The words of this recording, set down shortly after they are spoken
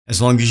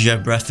As long as you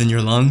have breath in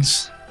your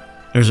lungs,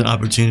 there's an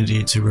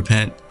opportunity to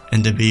repent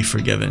and to be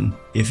forgiven.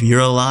 If you're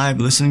alive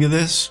listening to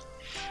this,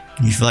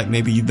 and you feel like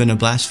maybe you've been a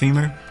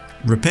blasphemer,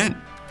 repent.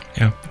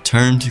 Yeah.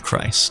 Turn to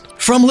Christ.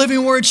 From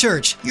Living Word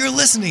Church, you're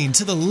listening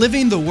to the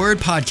Living the Word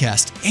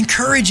podcast,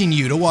 encouraging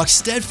you to walk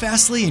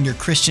steadfastly in your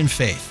Christian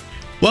faith.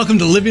 Welcome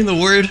to Living the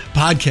Word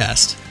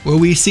podcast, where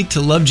we seek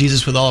to love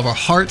Jesus with all of our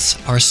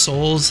hearts, our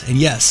souls, and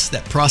yes,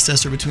 that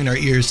processor between our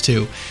ears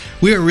too.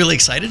 We are really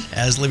excited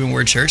as Living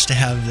Word Church to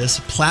have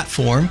this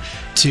platform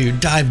to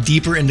dive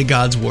deeper into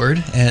God's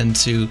Word and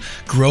to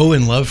grow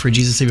in love for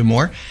Jesus even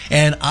more.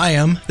 And I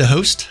am the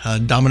host,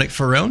 Dominick,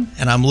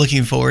 and I'm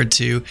looking forward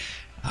to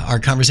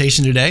our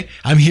conversation today.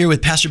 I'm here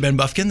with Pastor Ben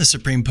Buffkin, the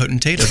Supreme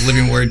Potentate of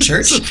Living Word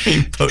Church.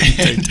 Supreme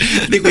Potentate.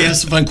 I think we have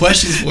some fun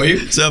questions for you.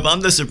 So if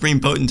I'm the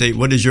Supreme Potentate,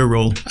 what is your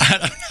role?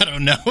 I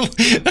don't know.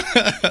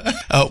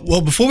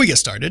 Well, before we get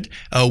started,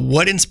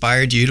 what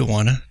inspired you to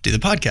want to do the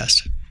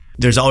podcast?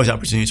 There's always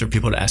opportunities for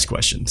people to ask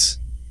questions.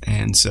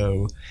 And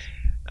so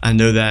I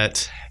know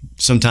that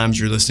sometimes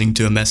you're listening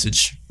to a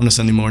message on a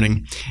Sunday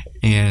morning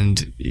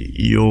and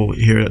you'll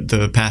hear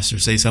the pastor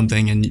say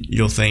something and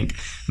you'll think,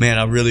 man,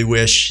 I really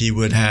wish he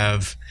would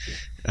have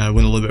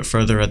went a little bit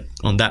further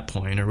on that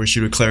point, or wish he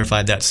would have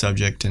clarified that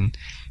subject. And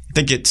I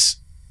think it's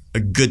a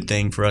good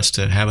thing for us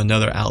to have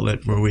another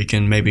outlet where we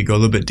can maybe go a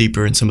little bit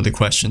deeper in some of the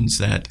questions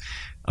that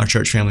our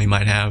church family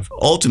might have.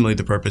 Ultimately,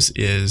 the purpose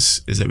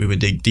is that we would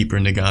dig deeper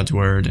into God's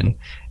Word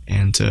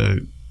and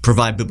to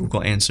provide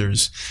biblical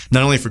answers,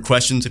 not only for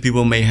questions that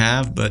people may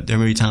have, but there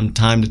may be time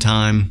to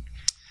time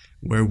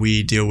where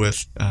we deal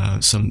with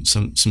some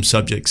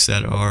subjects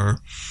that are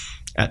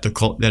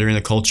that are in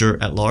the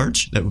culture at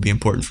large that would be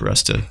important for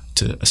us to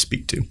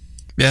speak to.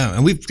 Yeah,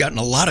 and we've gotten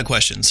a lot of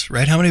questions,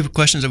 right? How many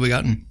questions have we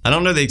gotten? I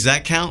don't know the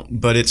exact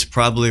count, but it's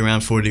probably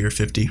around 40 or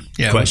 50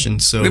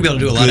 questions. So we'll be able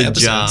to do a lot of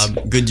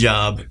episodes. Good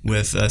job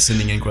with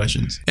sending in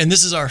questions. And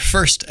this is our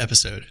first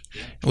episode.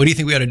 What do you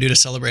think we ought to do to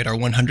celebrate our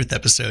 100th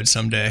episode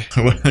someday?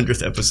 Our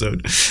 100th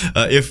episode.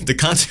 If the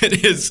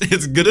content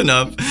is good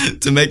enough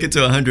to make it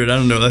to 100, I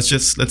don't know.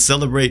 Let's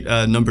celebrate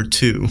number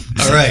 2.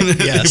 All right.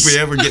 Yes. If we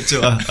ever get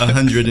to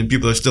 100 and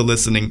people are still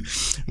listening,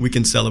 we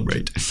can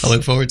celebrate. I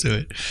look forward to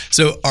it.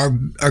 So our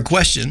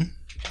question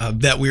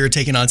that we are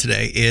taking on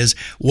today is,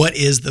 what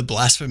is the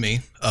blasphemy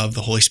of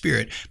the Holy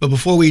Spirit? But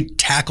before we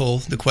tackle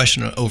the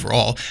question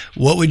overall,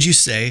 what would you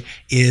say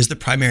is the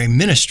primary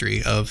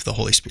ministry of the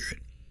Holy Spirit?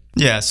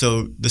 Yeah,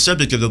 so the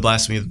subject of the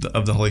blasphemy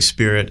of the Holy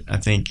Spirit, I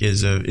think,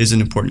 is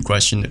an important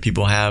question that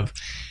people have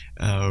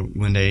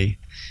when they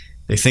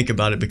think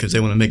about it, because they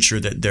want to make sure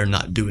that they're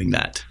not doing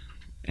that.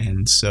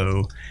 And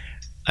so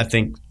I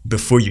think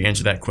before you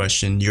answer that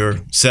question, your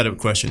setup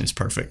question is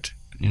perfect.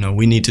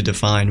 We need to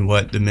define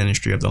what the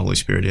ministry of the Holy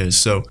Spirit is.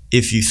 So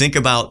if you think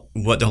about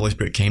what the Holy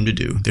Spirit came to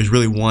do, there's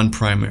really one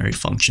primary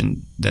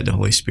function that the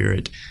Holy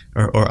Spirit,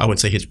 or I would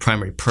say his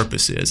primary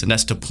purpose is, and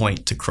that's to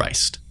point to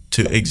Christ,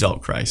 to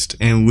exalt Christ.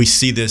 And we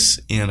see this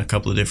in a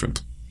couple of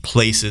different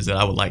places that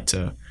I would like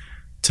to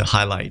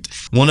highlight.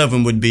 One of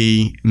them would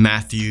be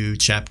Matthew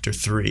chapter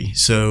 3.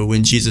 So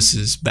when Jesus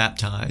is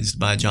baptized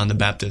by John the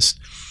Baptist,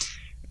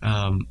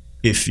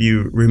 if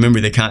you remember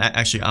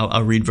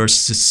I'll read verse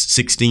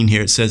 16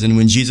 here. It says, "And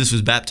when Jesus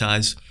was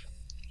baptized,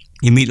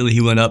 immediately he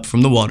went up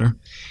from the water,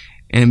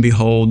 and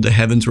behold, the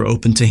heavens were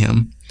opened to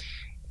him.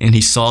 And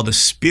he saw the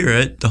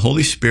Spirit, the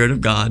Holy Spirit of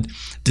God,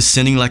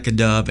 descending like a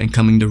dove and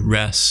coming to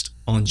rest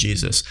on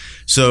Jesus."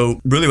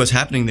 So really what's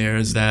happening there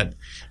is that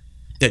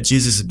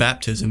Jesus'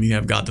 baptism, you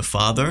have God the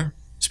Father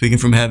speaking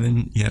from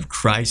heaven, you have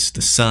Christ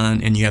the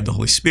Son, and you have the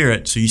Holy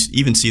Spirit. So you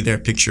even see their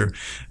picture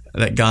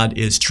that God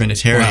is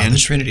Trinitarian. Wow, the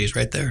Trinity is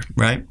right there.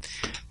 Right?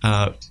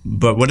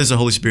 But what is the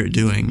Holy Spirit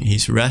doing?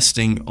 He's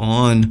resting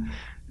on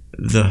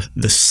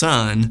the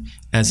Son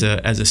as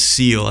a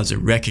seal, as a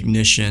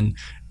recognition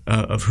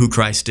of who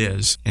Christ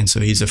is. And so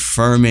he's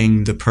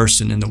affirming the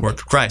person and the work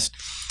of Christ.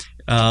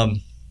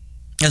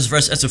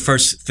 That's the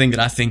first thing that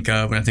I think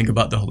of when I think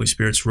about the Holy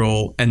Spirit's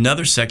role.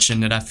 Another section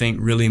that I think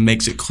really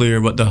makes it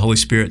clear what the Holy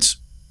Spirit's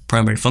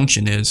primary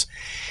function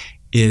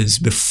is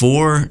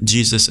before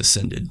Jesus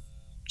ascended.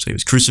 So he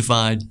was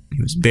crucified,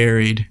 he was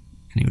buried,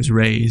 and he was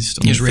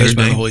raised. He was raised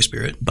by the Holy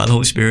Spirit. By the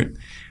Holy Spirit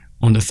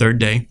on the third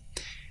day.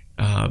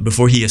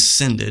 Before he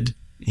ascended,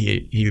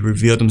 he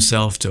revealed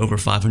himself to over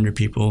 500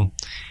 people.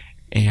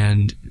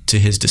 And to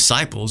his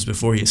disciples,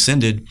 before he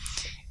ascended,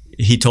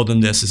 he told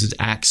them this. This is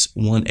Acts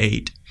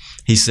 1:8.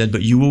 He said,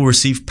 "But you will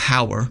receive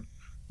power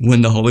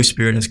when the Holy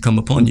Spirit has come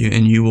upon you,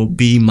 and you will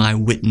be my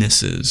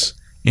witnesses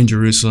in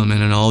Jerusalem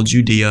and in all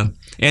Judea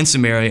and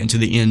Samaria and to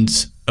the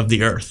ends of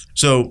the earth."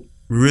 So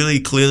really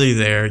clearly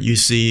there, you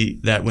see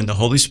that when the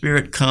Holy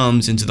Spirit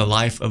comes into the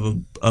life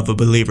of a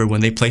believer,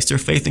 when they place their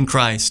faith in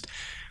Christ,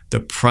 the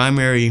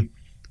primary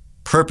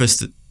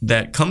purpose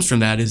that comes from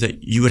that is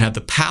that you would have the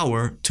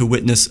power to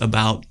witness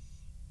about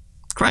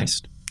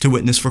Christ, to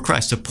witness for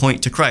Christ, to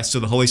point to Christ. So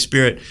the Holy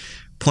Spirit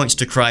points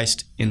to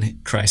Christ in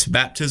Christ's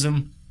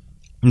baptism,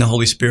 and the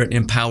Holy Spirit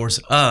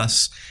empowers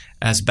us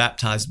as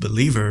baptized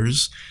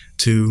believers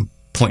to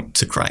point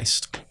to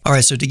Christ. All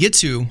right, so to get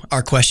to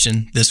our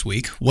question this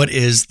week, what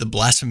is the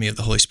blasphemy of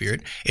the Holy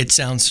Spirit? It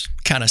sounds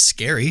kind of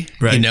scary,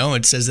 right?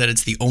 It says that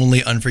it's the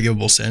only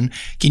unforgivable sin.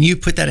 Can you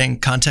put that in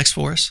context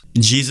for us?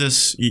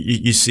 Jesus,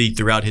 you see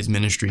throughout his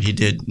ministry, he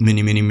did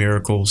many, many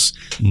miracles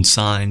and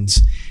signs,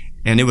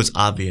 and it was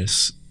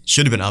obvious,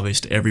 should have been obvious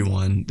to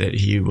everyone that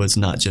he was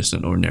not just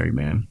an ordinary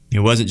man. He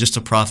wasn't just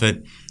a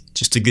prophet,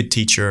 just a good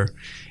teacher.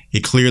 He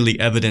clearly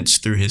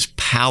evidenced through his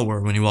power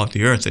when he walked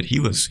the earth that he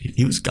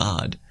was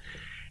God.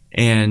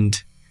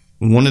 And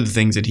one of the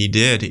things that he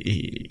did,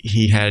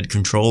 he had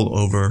control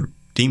over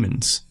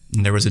demons.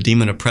 And there was a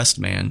demon-oppressed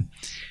man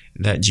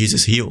that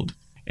Jesus healed.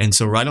 And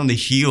so right on the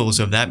heels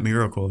of that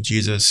miracle,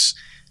 Jesus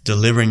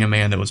delivering a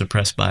man that was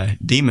oppressed by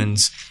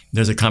demons,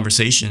 there's a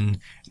conversation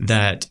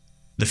that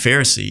the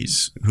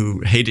Pharisees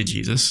who hated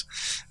Jesus,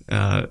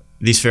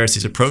 these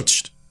Pharisees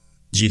approached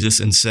Jesus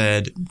and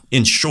said,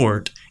 in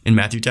short, in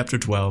Matthew chapter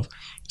 12,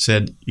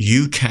 said,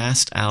 "You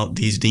cast out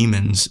these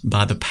demons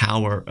by the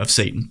power of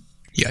Satan."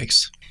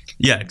 Yikes.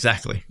 Yeah,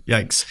 exactly.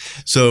 Yikes.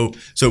 So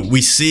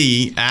we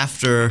see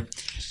after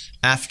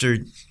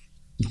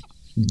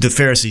the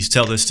Pharisees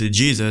tell this to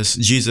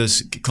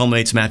Jesus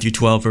culminates Matthew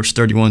 12, verse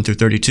 31 through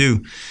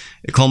 32.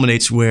 It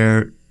culminates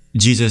where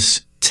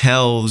Jesus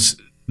tells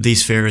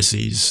these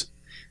Pharisees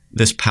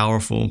this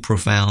powerful,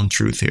 profound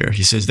truth here.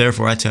 He says,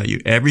 "Therefore, I tell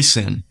you, every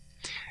sin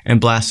and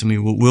blasphemy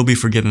will be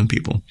forgiven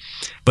people,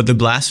 but the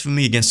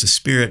blasphemy against the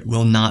Spirit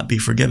will not be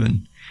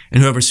forgiven.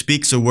 And whoever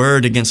speaks a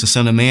word against the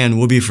Son of Man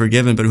will be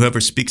forgiven, but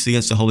whoever speaks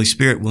against the Holy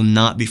Spirit will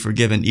not be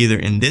forgiven either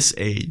in this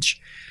age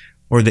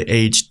or the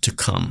age to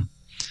come."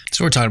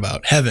 So we're talking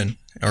about heaven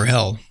or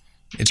hell,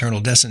 eternal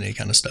destiny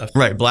kind of stuff.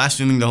 Right.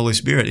 Blaspheming the Holy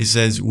Spirit, he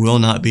says, will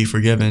not be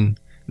forgiven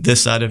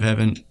this side of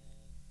heaven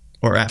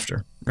or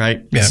after,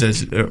 right? Yeah. It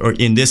says, or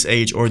in this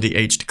age or the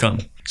age to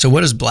come. So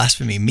what does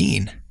blasphemy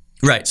mean?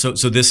 Right. So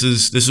this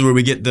is where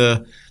we get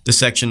the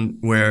section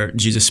where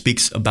Jesus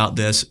speaks about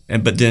this,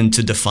 but then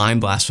to define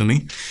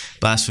blasphemy,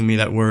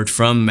 that word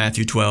from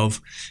Matthew 12,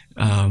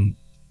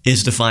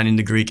 is defined in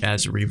the Greek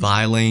as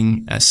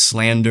reviling, as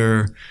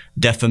slander,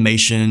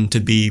 defamation, to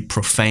be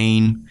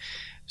profane.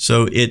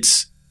 So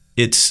it's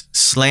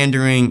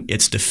slandering,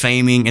 it's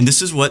defaming, and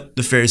this is what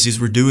the Pharisees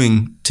were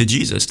doing to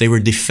Jesus. They were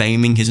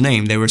defaming his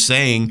name. They were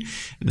saying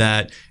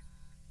that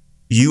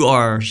you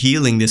are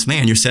healing this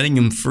man. You're setting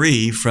him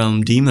free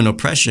from demon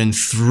oppression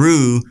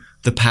through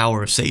the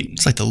power of Satan.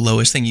 It's like the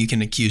lowest thing you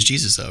can accuse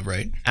Jesus of,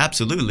 right?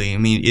 Absolutely. I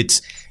mean,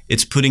 it's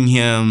putting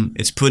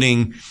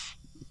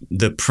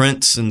the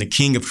prince and the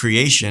king of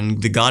creation,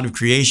 the God of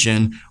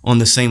creation, on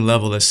the same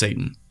level as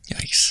Satan.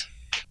 Yikes.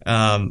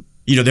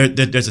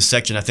 There's a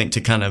section, I think,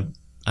 to kind of,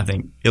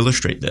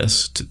 illustrate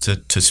this,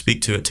 to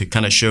speak to it, to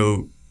kind of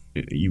show,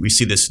 we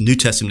see this New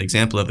Testament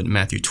example of it in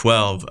Matthew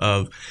 12,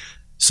 of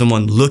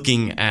someone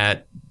looking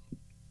at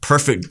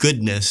perfect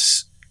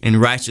goodness and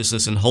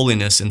righteousness and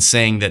holiness and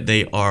saying that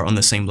they are on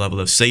the same level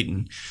of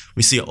Satan.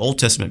 We see an Old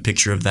Testament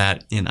picture of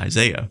that in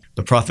Isaiah.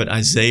 The prophet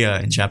Isaiah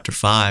in chapter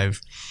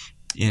 5,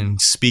 in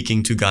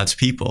speaking to God's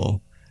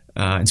people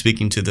and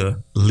speaking to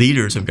the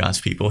leaders of God's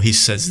people, he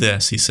says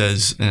this. He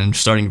says, and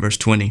starting verse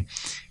 20,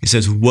 he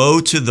says, "Woe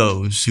to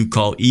those who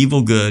call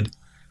evil good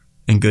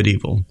and good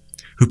evil,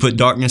 who put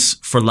darkness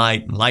for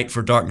light and light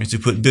for darkness, who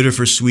put bitter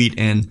for sweet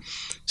and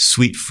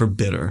sweet for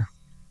bitter."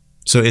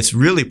 So it's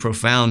really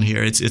profound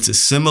here. It's a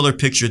similar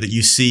picture that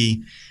you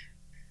see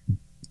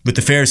with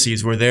the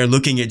Pharisees, where they're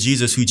looking at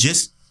Jesus, who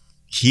just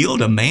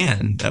healed a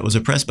man that was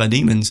oppressed by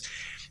demons.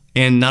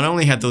 And not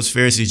only have those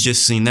Pharisees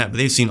just seen that, but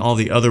they've seen all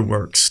the other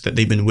works that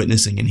they've been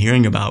witnessing and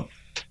hearing about.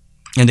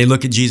 And they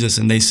look at Jesus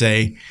and they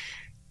say,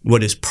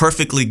 what is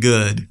perfectly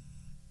good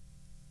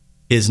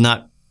is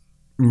not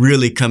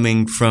really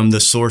coming from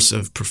the source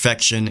of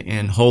perfection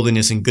and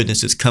holiness and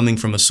goodness. It's coming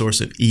from a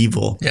source of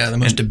evil. Yeah, the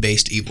most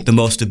debased evil. The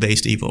most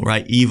debased evil,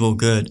 right? Evil,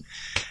 good.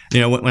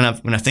 When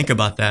I think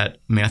about that,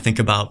 I think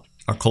about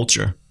our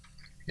culture.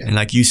 Yeah. And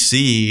like you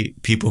see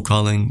people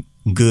calling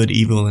good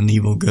evil and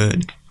evil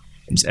good.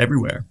 It's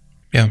everywhere.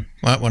 Yeah.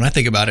 Well, when I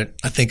think about it,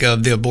 I think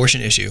of the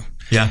abortion issue.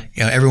 Yeah.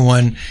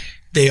 Everyone,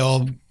 they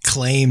all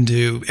claim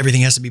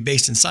everything has to be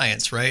based in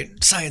science, right?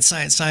 Science,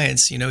 science,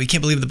 science. You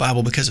can't believe the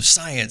Bible because of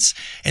science.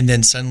 And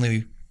then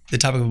suddenly the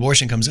topic of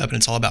abortion comes up and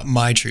it's all about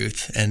my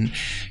truth and,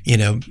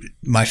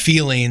 my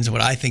feelings, what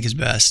I think is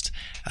best.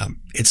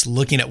 It's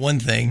looking at one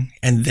thing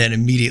and then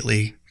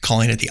immediately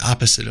calling it the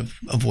opposite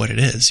of what it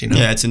is.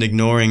 Yeah, it's an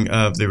ignoring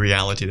of the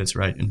reality that's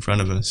right in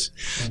front of us.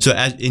 So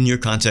in your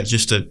context,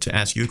 just to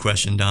ask you a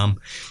question, Dom,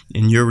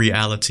 in your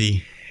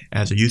reality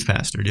as a youth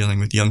pastor dealing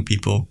with young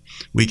people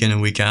week in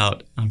and week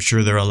out, I'm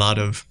sure there are a lot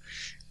of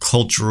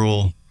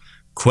cultural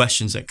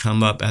questions that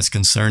come up as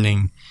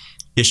concerning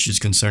issues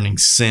concerning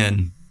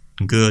sin,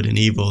 good and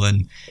evil,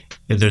 and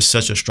there's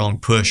such a strong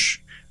push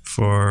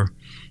for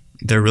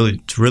there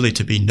really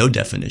to be no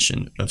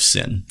definition of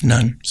sin.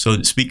 None.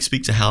 So speak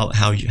to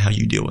how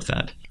you deal with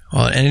that.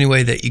 Well, in any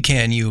way that you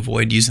can, you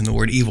avoid using the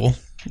word evil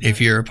if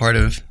you're a part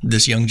of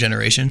this young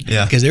generation.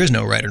 Yeah. Because there is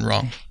no right and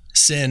wrong.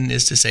 Sin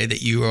is to say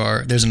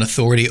that there's an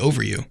authority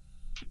over you.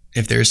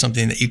 if there is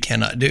something that you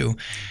cannot do.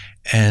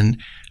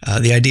 And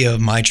the idea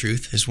of my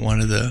truth is one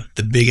of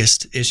the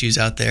biggest issues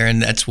out there,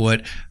 and that's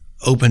what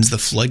opens the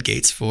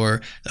floodgates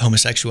for the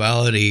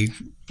homosexuality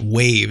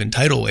wave and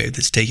tidal wave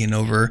that's taking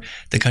over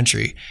the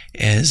country.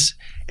 As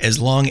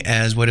long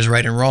as what is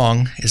right and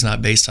wrong is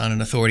not based on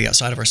an authority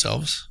outside of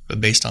ourselves, but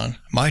based on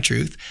my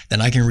truth, then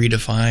I can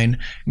redefine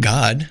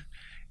God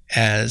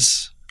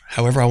as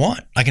however I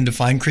want. I can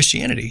define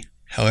Christianity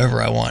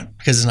however I want,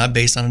 because it's not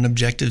based on an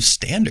objective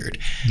standard.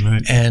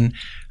 Right. And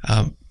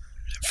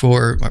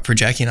for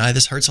Jackie and I,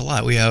 this hurts a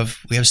lot. We have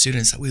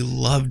students that we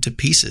love to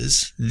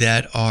pieces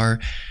that are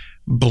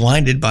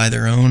blinded by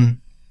their own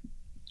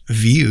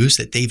views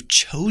that they've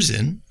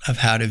chosen of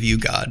how to view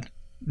God.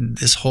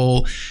 This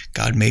whole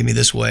God made me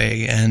this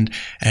way, and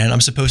I'm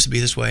supposed to be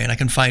this way, and I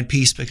can find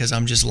peace because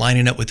I'm just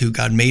lining up with who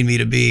God made me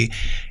to be,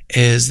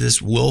 is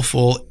this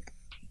willful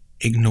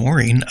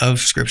ignoring of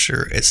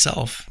Scripture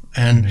itself.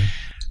 And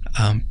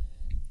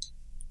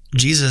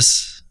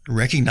Jesus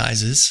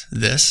recognizes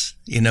this,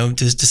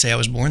 to say I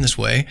was born this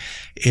way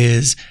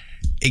is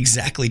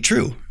exactly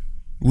true.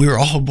 We were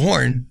all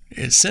born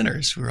as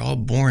sinners. We were all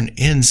born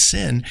in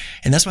sin.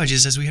 And that's why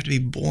Jesus says we have to be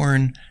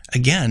born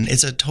again.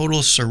 It's a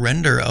total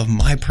surrender of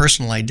my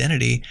personal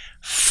identity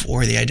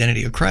for the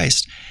identity of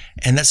Christ.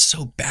 And that's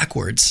so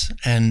backwards.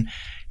 And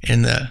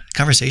in the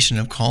conversation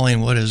of calling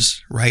what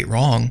is right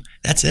wrong,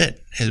 that's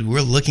it.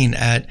 We're looking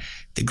at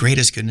the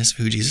greatest goodness of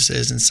who Jesus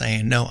is and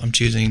saying, no, I'm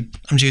choosing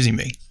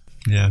me.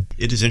 Yeah.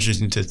 It is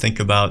interesting to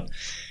think about.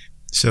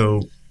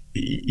 So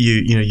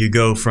you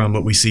go from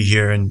what we see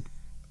here in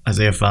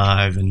Isaiah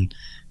 5 and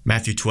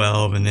Matthew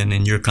 12, and then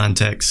in your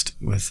context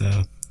with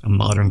a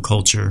modern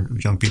culture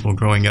of young people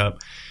growing up,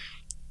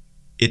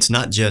 it's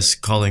not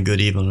just calling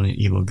good evil and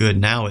evil good.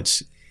 Now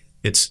it's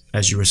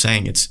as you were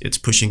saying, it's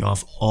pushing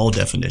off all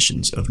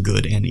definitions of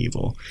good and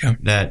evil. Yeah.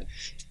 That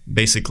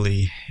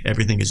basically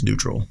everything is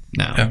neutral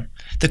now. Yeah.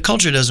 The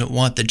culture doesn't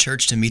want the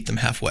church to meet them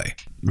halfway.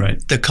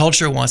 Right. The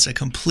culture wants a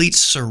complete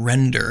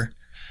surrender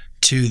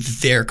to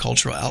their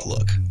cultural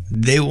outlook.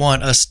 They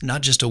want us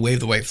not just to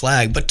wave the white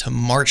flag, but to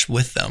march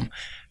with them,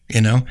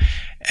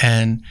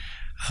 And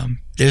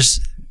this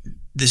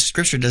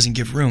Scripture doesn't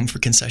give room for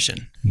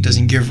concession. It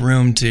doesn't give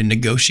room to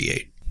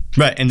negotiate.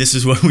 Right, and this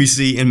is what we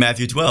see in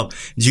Matthew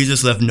 12.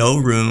 Jesus left no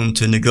room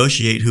to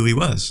negotiate who he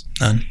was.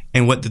 None.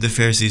 And what did the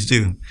Pharisees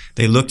do?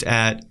 They looked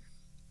at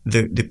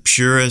the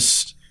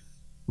purest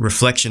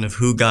reflection of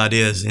who God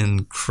is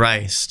in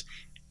Christ,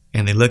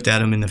 and they looked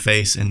at him in the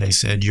face and they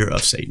said, "You're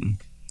of Satan."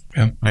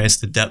 Yeah. Right? It's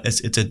the depth.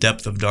 It's a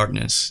depth of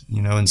darkness,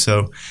 And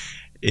so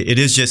it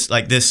is just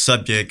like this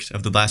subject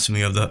of the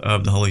blasphemy of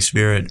the Holy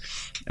Spirit.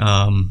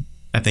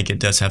 I think it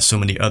does have so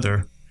many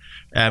other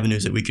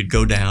avenues that we could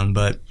go down,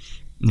 but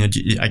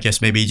I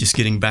guess maybe just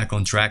getting back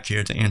on track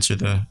here to answer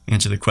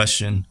the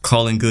question,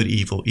 calling good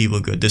evil, evil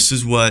good. This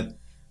is what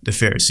the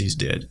Pharisees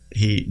did.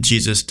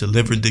 Jesus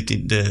delivered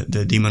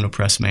the demon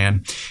oppressed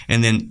man,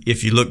 and then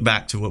if you look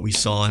back to what we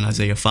saw in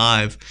Isaiah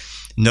 5,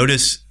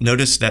 notice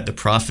that the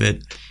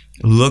prophet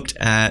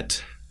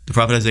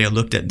Isaiah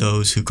looked at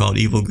those who called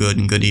evil good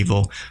and good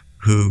evil,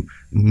 who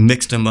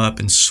mixed them up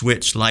and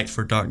switched light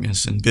for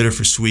darkness and bitter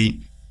for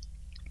sweet.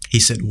 He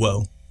said,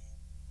 "Woe,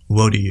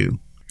 woe to you."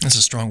 That's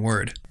a strong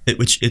word.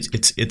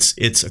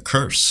 It's a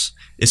curse.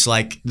 It's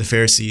like the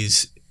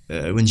Pharisees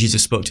when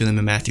Jesus spoke to them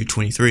in Matthew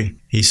 23.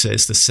 He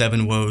says the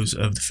 7 woes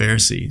of the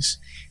Pharisees.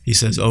 He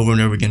says over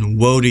and over again,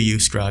 "Woe to you,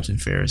 scribes and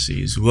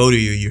Pharisees! Woe to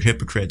you, you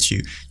hypocrites!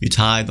 You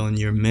tithe on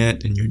your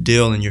mint and your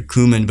dill and your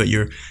cumin, but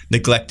you're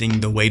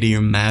neglecting the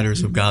weightier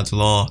matters of God's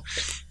law.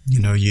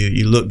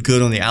 You look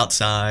good on the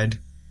outside,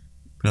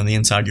 but on the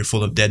inside you're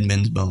full of dead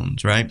men's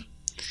bones." Right?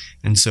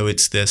 And so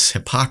it's this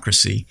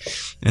hypocrisy,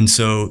 and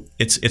so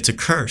it's a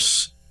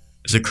curse.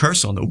 There's a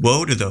curse on the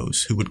woe to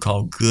those who would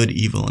call good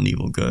evil and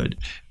evil good.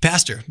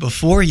 Pastor,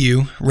 before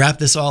you wrap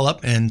this all up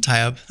and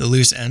tie up the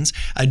loose ends,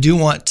 I do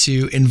want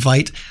to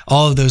invite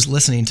all of those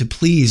listening to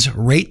please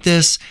rate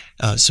this,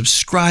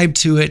 subscribe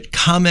to it,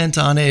 comment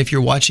on it. If you're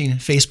watching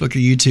Facebook or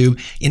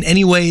YouTube, in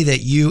any way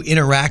that you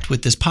interact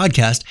with this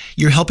podcast,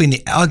 you're helping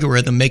the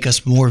algorithm make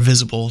us more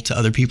visible to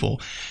other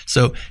people.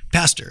 So,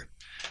 Pastor,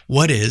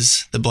 what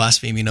is the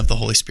blaspheming of the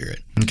Holy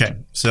Spirit? Okay,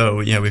 so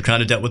we've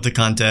kind of dealt with the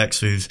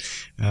context. We've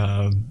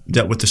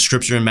dealt with the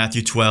scripture in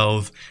Matthew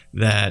 12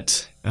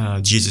 that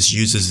Jesus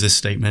uses this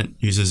statement,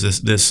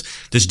 uses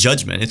this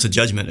judgment. It's a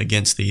judgment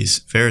against these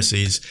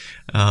Pharisees.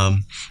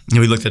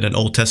 We looked at an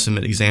Old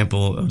Testament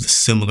example of the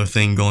similar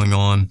thing going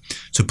on.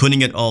 So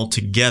putting it all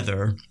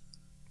together,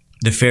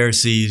 the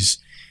Pharisees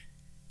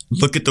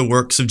look at the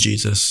works of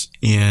Jesus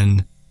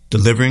in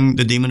delivering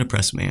the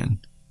demon-oppressed man,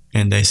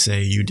 and they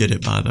say, "You did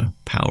it by the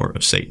power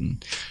of Satan."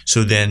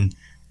 So then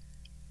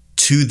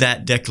to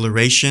that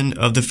declaration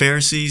of the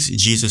Pharisees,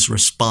 Jesus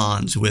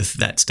responds with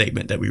that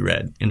statement that we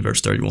read in verse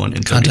 31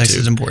 and 32. Context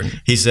is important.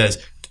 He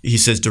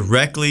says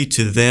directly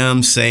to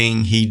them,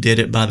 saying he did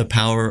it by the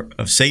power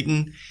of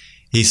Satan,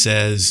 he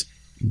says,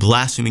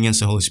 blasphemy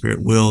against the Holy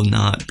Spirit will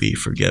not be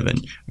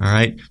forgiven. All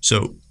right?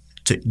 So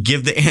to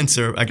give the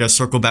answer, I got to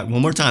circle back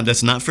one more time.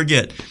 Let's not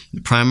forget,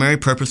 the primary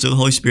purpose of the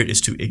Holy Spirit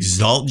is to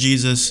exalt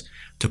Jesus,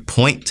 to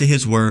point to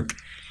his work.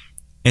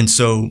 And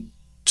so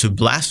to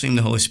blaspheme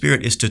the Holy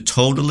Spirit is to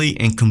totally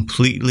and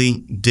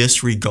completely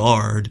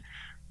disregard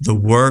the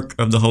work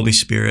of the Holy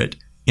Spirit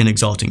in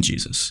exalting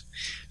Jesus.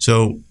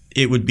 So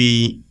it would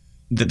be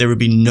that there would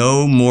be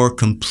no more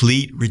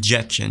complete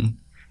rejection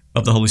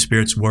of the Holy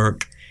Spirit's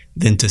work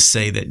than to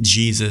say that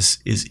Jesus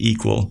is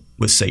equal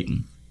with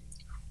Satan.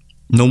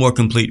 No more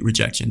complete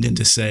rejection than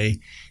to say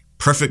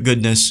perfect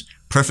goodness,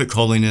 perfect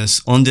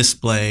holiness on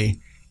display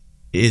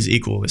is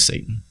equal with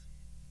Satan.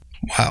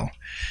 Wow.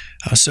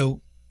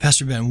 So,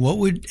 Pastor Ben,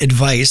 what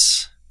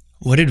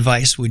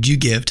advice would you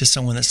give to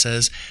someone that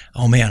says,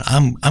 "Oh man,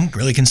 I'm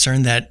really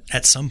concerned that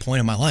at some point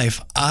in my life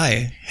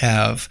I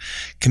have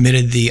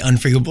committed the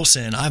unforgivable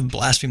sin. I've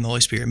blasphemed the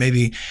Holy Spirit.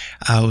 Maybe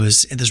I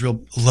was at this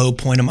real low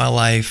point in my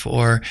life,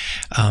 or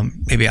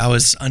maybe I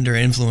was under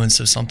influence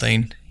of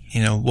something."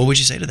 What would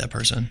you say to that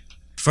person?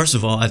 First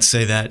of all, I'd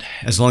say that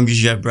as long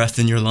as you have breath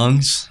in your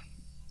lungs,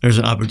 there's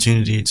an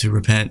opportunity to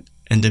repent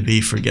and to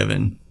be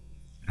forgiven.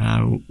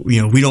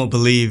 We don't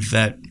believe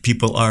that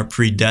people are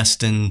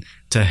predestined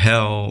to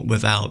hell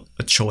without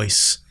a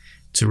choice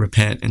to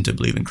repent and to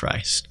believe in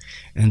Christ.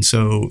 And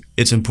so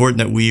it's important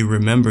that we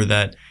remember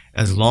that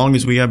as long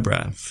as we have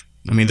breath.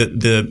 I mean,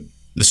 the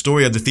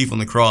story of the thief on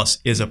the cross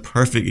is a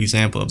perfect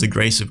example of the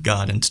grace of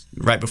God, and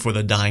right before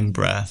the dying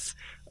breath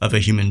of a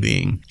human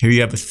being. Here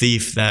you have a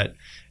thief that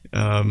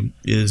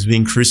is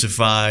being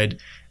crucified.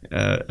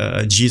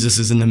 Jesus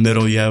is in the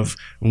middle. You have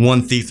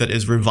one thief that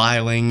is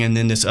reviling, and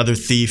then this other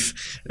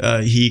thief,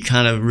 he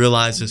kind of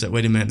realizes that,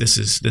 wait a minute,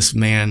 this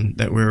man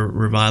that we're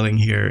reviling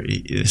here,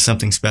 is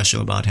something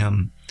special about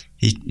him.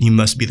 He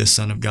must be the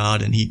Son of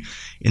God, and he,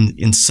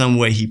 in some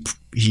way,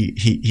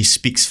 he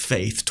speaks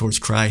faith towards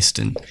Christ,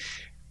 and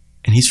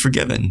he's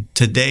forgiven.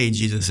 Today,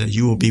 Jesus says,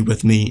 "You will be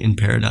with me in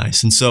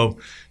paradise." And so,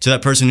 to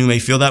that person who may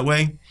feel that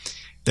way,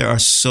 there are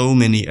so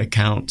many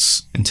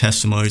accounts and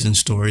testimonies and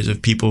stories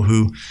of people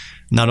who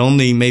not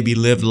only maybe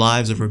lived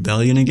lives of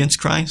rebellion against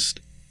Christ,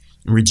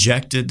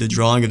 rejected the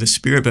drawing of the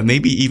Spirit, but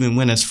maybe even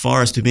went as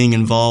far as to being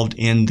involved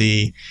in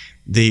the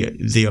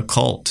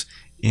occult,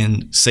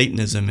 in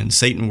Satanism and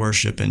Satan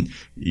worship. And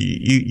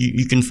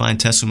you can find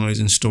testimonies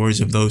and stories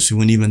of those who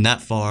went even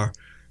that far,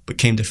 but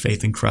came to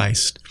faith in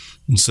Christ.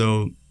 And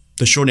so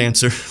the short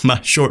answer,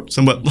 my short,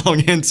 somewhat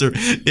long answer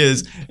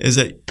is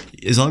that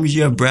as long as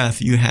you have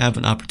breath, you have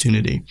an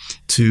opportunity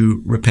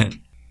to repent.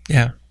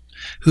 Yeah.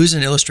 Who's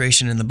an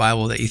illustration in the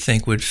Bible that you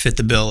think would fit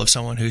the bill of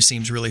someone who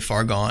seems really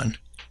far gone?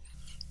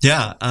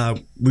 Yeah,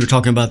 we were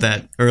talking about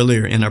that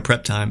earlier in our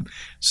prep time.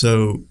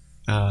 So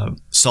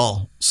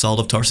Saul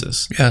of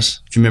Tarsus. Yes.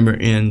 If you remember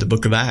in the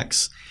book of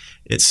Acts,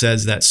 it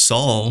says that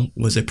Saul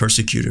was a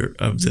persecutor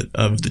of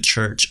the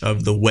church,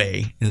 of the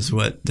way is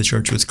what the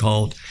church was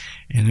called.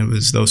 And it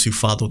was those who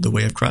followed the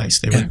way of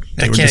Christ. They were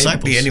disciples.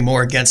 Can't be any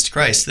more against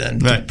Christ than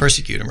to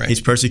persecute him, right?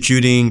 He's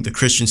persecuting the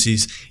Christians.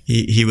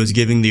 He was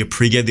giving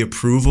he gave the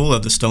approval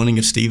of the stoning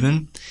of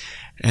Stephen.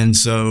 And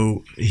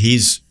so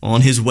he's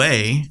on his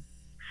way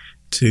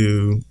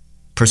to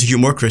persecute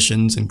more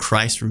Christians, and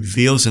Christ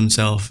reveals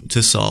himself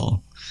to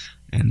Saul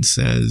and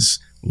says,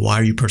 "Why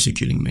are you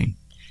persecuting me?"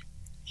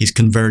 He's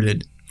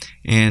converted.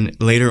 And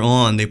later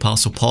on, the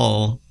Apostle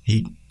Paul,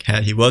 he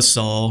was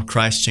Saul.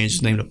 Christ changed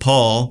his name to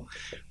Paul.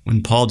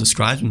 When Paul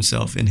describes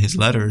himself in his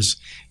letters,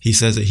 he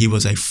says that he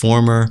was a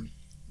former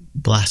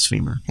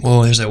blasphemer.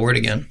 Whoa, there's that word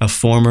again. A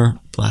former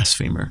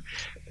blasphemer.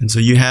 And so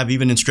you have,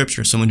 even in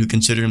Scripture, someone who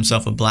considered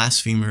himself a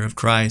blasphemer of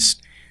Christ,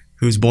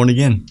 who was born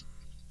again,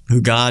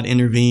 who God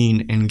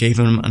intervened and gave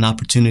him an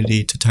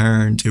opportunity to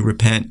turn, to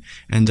repent,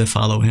 and to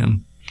follow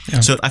him. Yeah.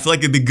 So I feel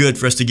like it'd be good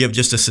for us to give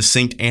just a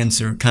succinct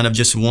answer, kind of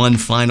just one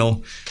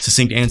final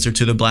succinct answer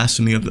to the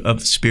blasphemy of the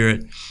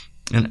Spirit.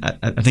 And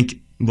I think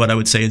what I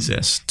would say is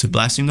this: to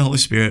blaspheme the Holy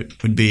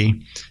Spirit would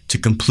be to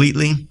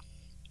completely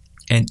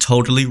and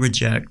totally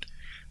reject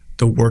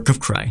the work of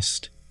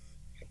Christ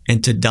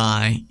and to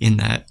die in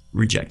that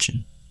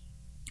rejection.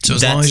 So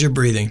as long as you're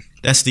breathing.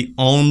 That's the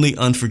only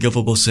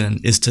unforgivable sin,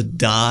 is to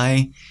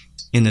die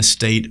in a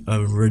state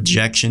of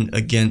rejection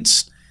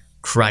against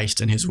Christ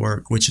and his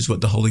work, which is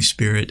what the Holy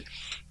Spirit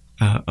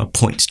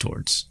points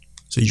towards.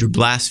 So you're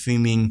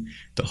blaspheming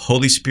the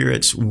Holy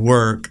Spirit's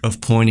work of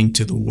pointing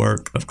to the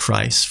work of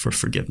Christ for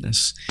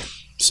forgiveness.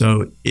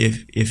 So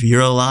if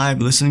you're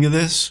alive listening to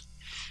this,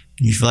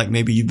 you feel like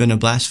maybe you've been a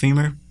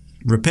blasphemer,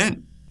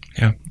 repent.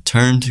 Yeah.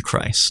 Turn to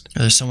Christ.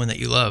 There's someone that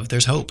you love.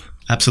 There's hope.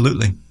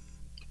 Absolutely.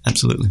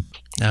 Absolutely.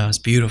 No, it's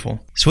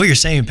beautiful. So what you're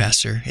saying,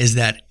 Pastor, is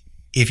that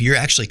if you're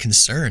actually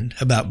concerned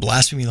about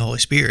blaspheming the Holy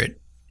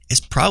Spirit, it's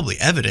probably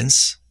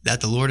evidence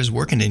that the Lord is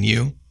working in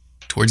you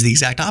towards the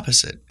exact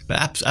opposite.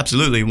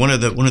 Absolutely. One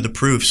of the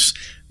proofs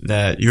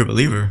that you're a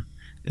believer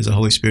is the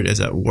Holy Spirit is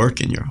at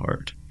work in your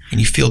heart. And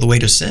you feel the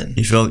weight of sin.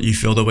 You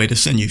feel the weight of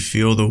sin. You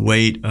feel the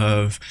weight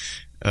of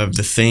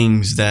the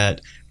things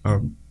that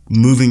are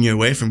moving you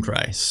away from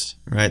Christ,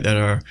 right? That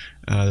are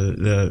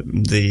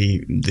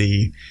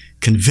the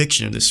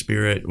conviction of the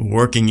Spirit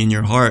working in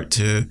your heart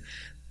to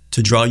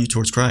draw you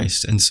towards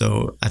Christ. And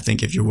so I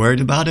think if you're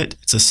worried about it,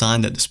 it's a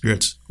sign that the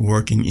Spirit's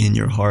working in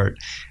your heart.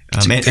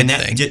 And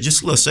that,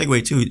 just a little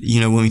segue too,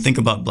 when we think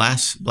about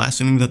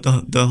blaspheming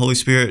the Holy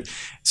Spirit,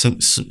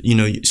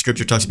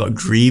 Scripture talks about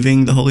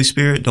grieving the Holy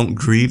Spirit. Don't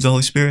grieve the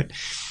Holy Spirit.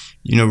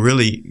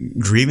 Really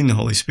grieving the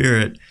Holy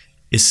Spirit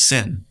is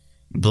sin.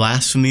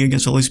 Blasphemy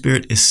against the Holy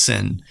Spirit is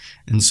sin.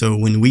 And so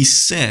when we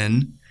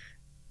sin,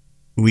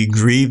 we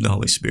grieve the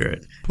Holy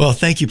Spirit. Well,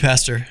 thank you,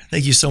 Pastor.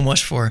 Thank you so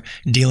much for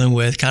dealing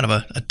with kind of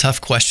a tough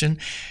question.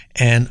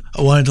 And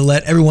I wanted to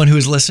let everyone who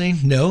is listening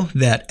know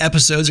that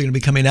episodes are going to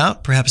be coming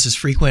out perhaps as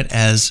frequent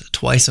as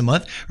twice a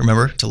month.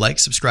 Remember to like,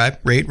 subscribe,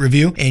 rate,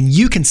 review. And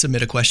you can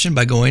submit a question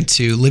by going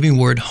to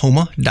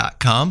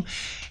livingwordhoma.com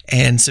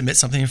and submit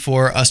something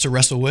for us to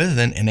wrestle with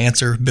and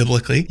answer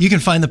biblically. You can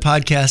find the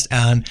podcast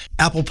on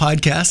Apple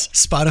Podcasts,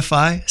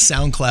 Spotify,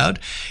 SoundCloud,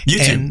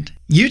 and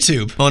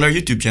YouTube. On our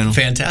YouTube channel.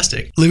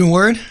 Fantastic. Living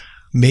Word,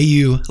 may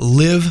you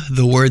live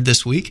the Word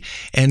this week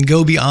and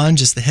go beyond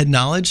just the head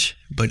knowledge,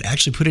 but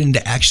actually put it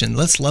into action.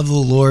 Let's love the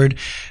Lord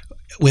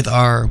with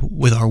our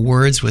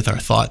words, with our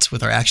thoughts,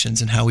 with our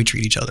actions, and how we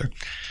treat each other.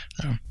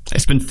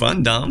 It's been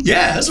fun, Dom.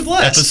 Yeah, it was a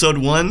blast. Episode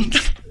 1.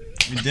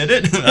 We did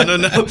it. I don't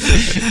know.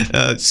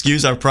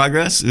 Excuse our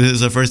progress. This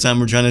is the first time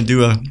we're trying to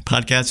do a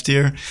podcast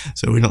here,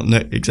 so we don't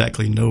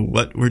exactly know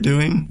what we're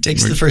doing.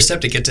 Takes the first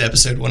step to get to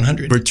episode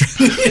 100. We're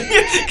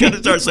got to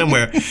start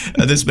somewhere.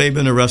 This may have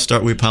been a rough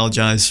start. We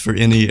apologize for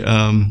any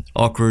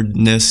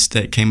awkwardness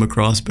that came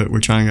across, but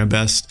we're trying our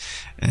best.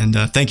 And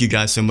thank you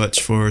guys so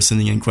much for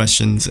sending in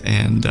questions,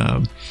 and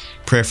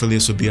prayerfully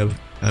this will be a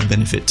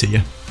benefit to you.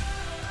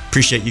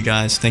 Appreciate you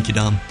guys. Thank you,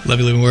 Dom. Love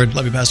you, Living Word.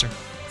 Love you, Pastor.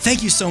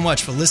 Thank you so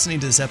much for listening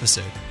to this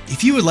episode.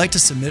 If you would like to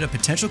submit a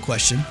potential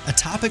question, a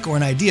topic, or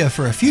an idea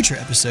for a future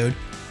episode,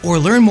 or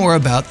learn more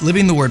about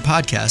Living the Word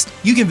podcast,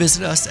 you can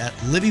visit us at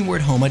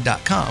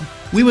livingwordhoma.com.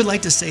 We would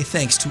like to say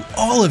thanks to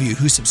all of you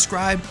who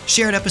subscribed,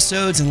 shared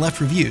episodes, and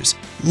left reviews.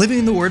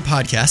 Living the Word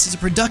podcast is a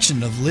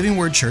production of Living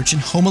Word Church in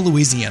Houma,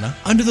 Louisiana,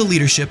 under the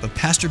leadership of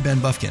Pastor Ben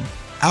Buffkin.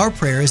 Our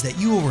prayer is that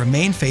you will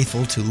remain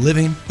faithful to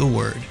living the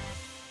Word.